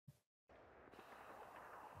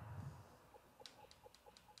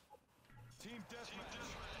Team deathmatch.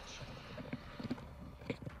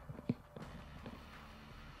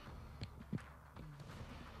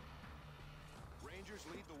 Rangers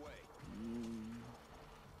lead the way.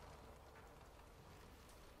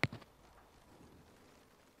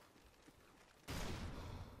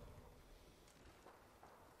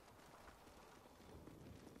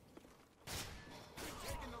 We've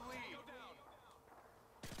taken the lead.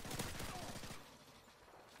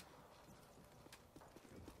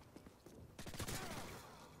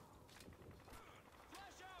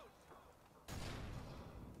 Flash out.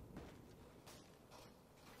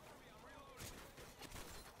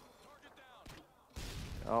 Target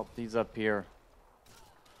down. Oh, he's up here.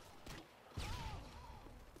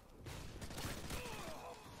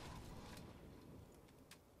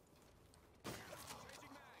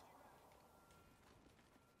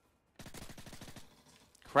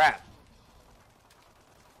 Crap.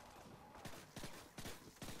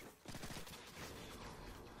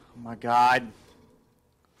 Oh my God.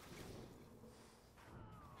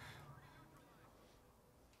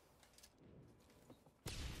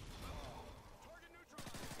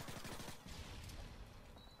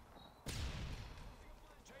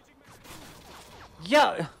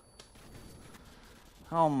 Yeah.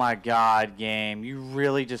 Oh my God, game. You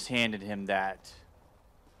really just handed him that.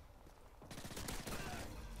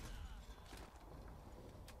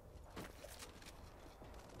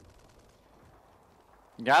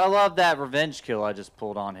 Gotta love that revenge kill I just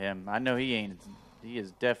pulled on him. I know he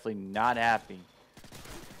is definitely not happy.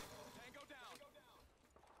 Tango down.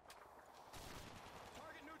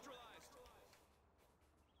 Target neutralized.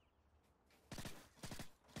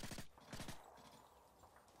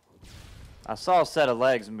 I saw a set of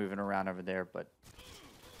legs moving around over there, but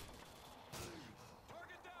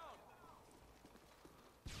Target down.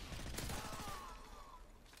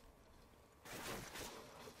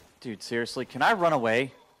 dude, seriously, can I run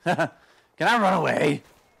away? Can I run away?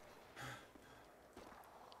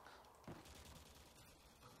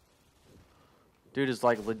 Dude is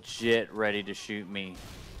like legit ready to shoot me.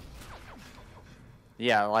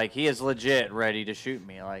 Yeah, like he is legit ready to shoot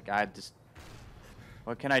me. Like I just,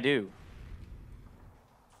 what can I do?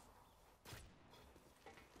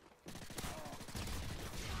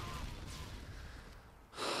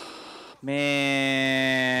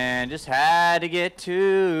 Man, just had to get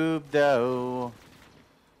tubed though.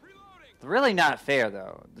 Reloading. Really not fair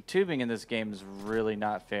though. The tubing in this game is really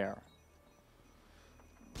not fair.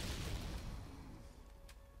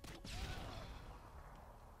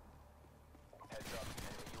 Heads up.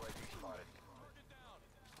 Enemy UAV spotted. Target down.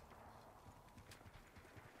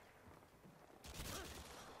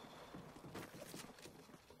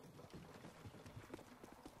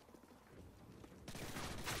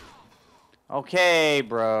 Okay,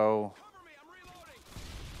 bro. Cover me. I'm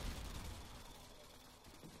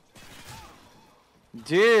reloading.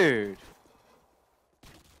 Dude.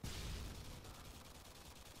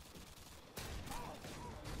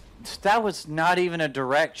 That was not even a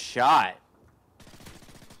direct shot.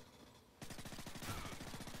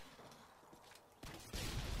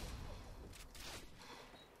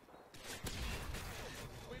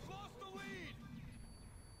 We've lost the lead.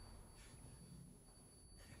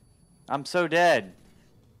 I'm so dead.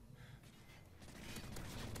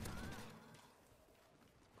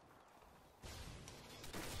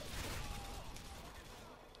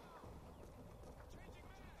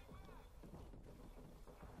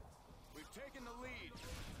 We've taken the lead.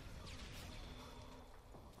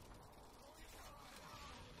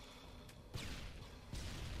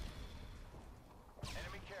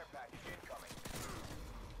 Enemy care package incoming.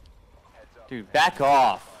 Heads up. Dude, back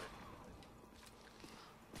off.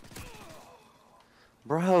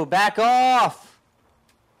 Bro, back off.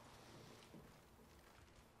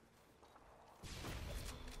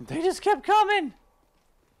 They just kept coming.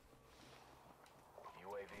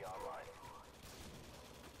 UAV online.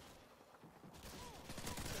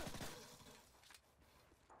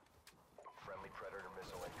 Friendly Predator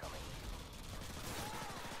missile incoming.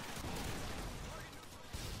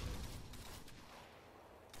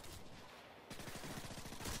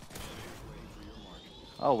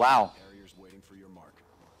 Oh, wow. Harriers waiting for your mark.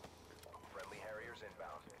 Friendly Harriers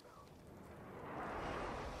inbound.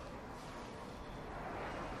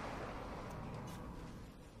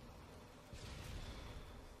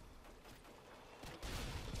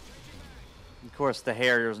 Of course, the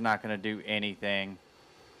Harrier's not going to do anything.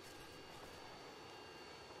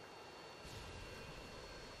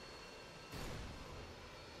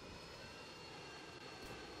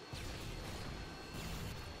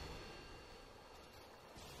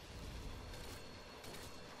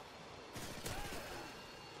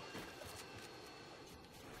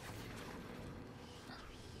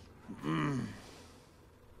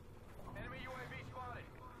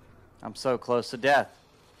 I'm so close to death.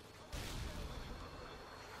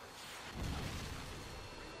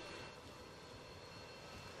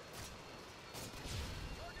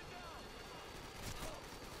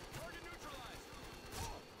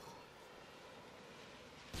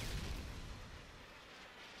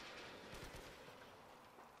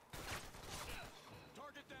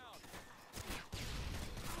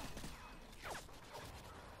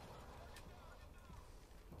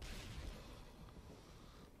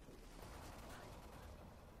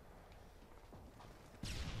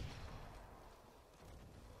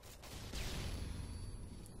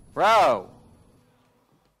 Bro,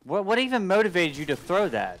 what even motivated you to throw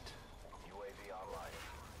that? UAV online.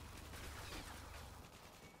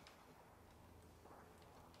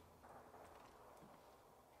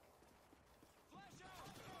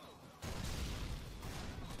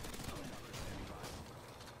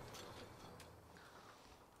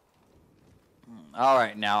 All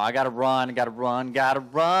right, now I gotta run, gotta run, gotta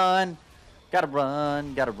run, gotta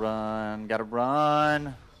run, gotta run, gotta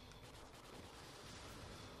run.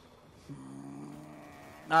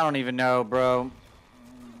 I don't even know, bro.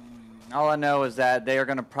 All I know is that they are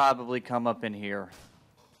gonna probably come up in here.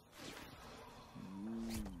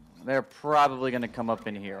 They're probably gonna come up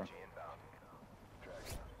in here.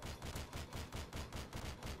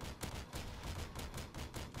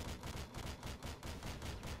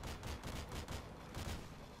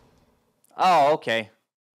 Oh, okay.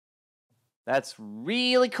 That's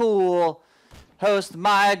really cool. Host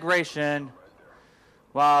migration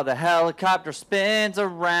while the helicopter spins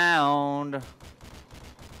around.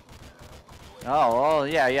 Oh,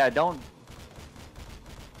 yeah, don't.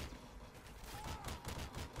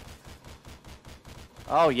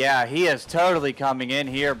 Oh, yeah, he is totally coming in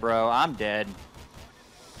here, bro. I'm dead.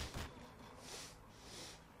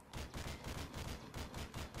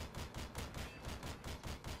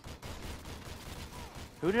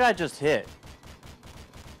 Who did I just hit?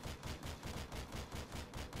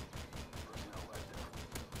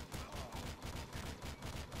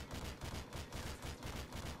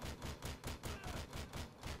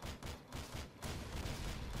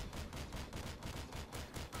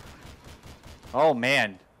 Oh,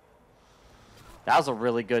 man. That was a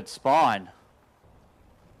really good spawn.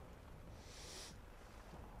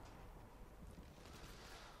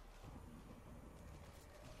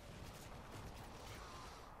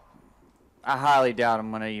 I highly doubt I'm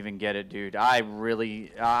going to even get it, dude. I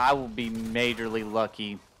will be majorly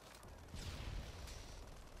lucky.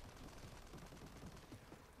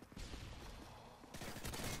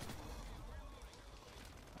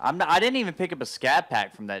 I didn't even pick up a scat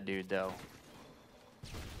pack from that dude, though.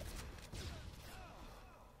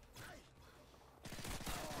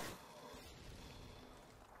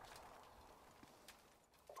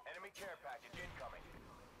 Enemy care package incoming.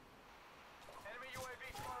 Enemy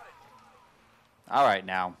UAV spotted. All right,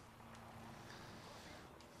 now.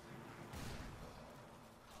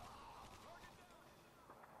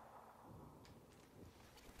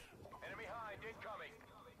 Enemy hind incoming.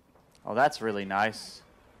 Oh, that's really nice.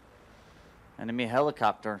 Enemy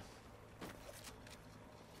helicopter.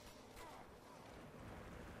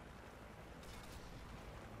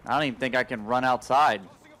 I don't even think I can run outside.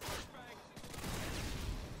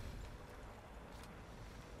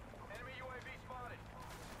 Enemy UAV spotted.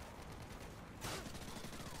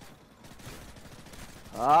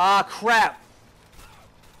 Ah, crap.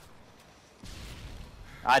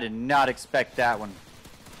 I did not expect that one.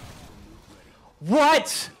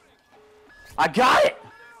 What? I got it.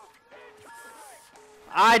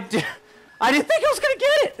 I didn't think I was going to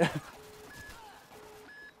get it.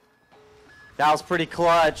 That was pretty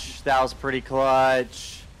clutch. That was pretty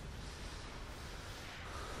clutch.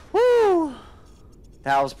 Woo.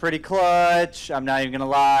 That was pretty clutch. I'm not even going to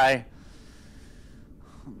lie.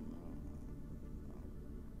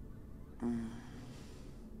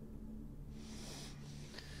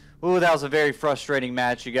 Ooh, that was a very frustrating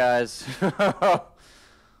match, you guys.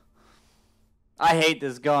 I hate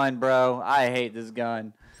this gun, bro. I hate this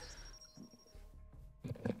gun.